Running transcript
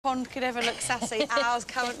pond could ever look sassy, ours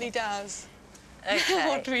currently does. OK.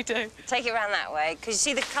 What do we do? Take it around that way, because you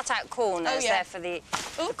see the cut-out corners there for the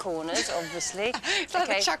corners, obviously. It's like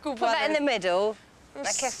the Chuckle Brothers. Put that in the middle.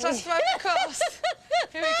 Just right across.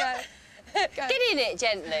 Here we go. Get in it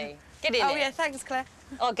gently. Get in it. Oh, yeah, thanks, Claire.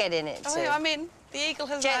 I'll get in it, too. Oh, yeah, I'm in. The eagle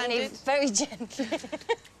has gently, landed. very gently.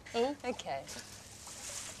 Oh. OK.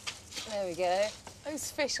 There we go. Those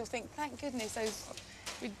fish will think, thank goodness, those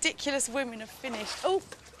ridiculous women have finished. Oh!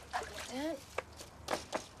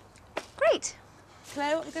 Great.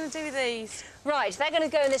 Claire, what are we going to do with these? Right, they're going to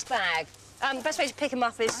go in this bag. The best way to pick them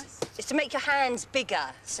up is to make your hands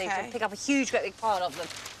bigger, so you can pick up a huge, great big pile of them.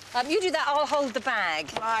 You do that, I'll hold the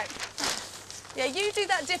bag. Right. Yeah, you do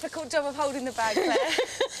that difficult job of holding the bag, Claire.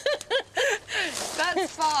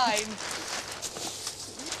 That's fine.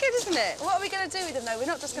 Good, isn't it? What are we going to do with them, though? We're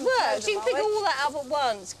not just going to throw them, you can pick all that up at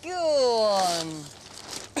once. Go on.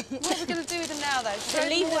 What are we going to do with them now, though? So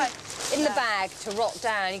leave them in the bag to rot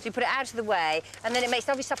down. You can put it out of the way, and then it makes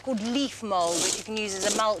lovely stuff called leaf mould, which you can use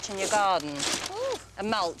as a mulch in your garden. Ooh. A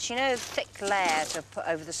mulch, you know, a thick layer to put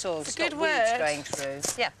over the soil to stop weeds going through.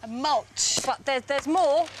 Yeah. A mulch. But there's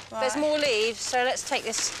more. Right. There's more leaves, so let's take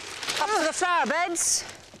this up to the flower beds.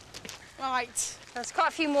 Right. There's quite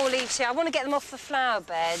a few more leaves here. I want to get them off the flower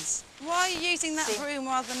beds. Why are you using that broom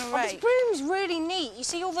rather than a rake? The broom's really neat. You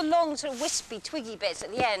see all the long, sort of wispy, twiggy bits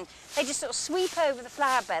at the end? They just sort of sweep over the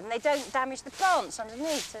flower bed and they don't damage the plants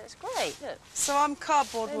underneath, so it's great, look. So I'm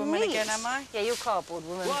cardboard woman again, am I? Yeah, you're cardboard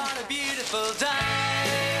woman. What a beautiful day!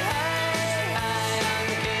 I'm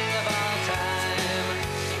the king of all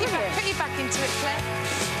time. Put your back into it, Claire.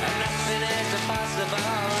 And nothing is impossible.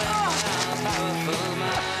 Powerful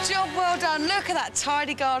mind. Job well done. Look at that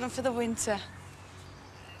tidy garden for the winter.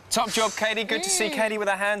 Top job, Katie. Good to see Katie with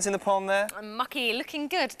her hands in the pond there. Mucky, looking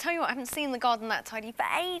good. Tell you what, I haven't seen the garden that tidy for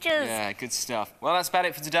ages. Yeah, good stuff. Well, that's about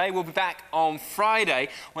it for today. We'll be back on Friday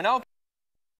when I'll...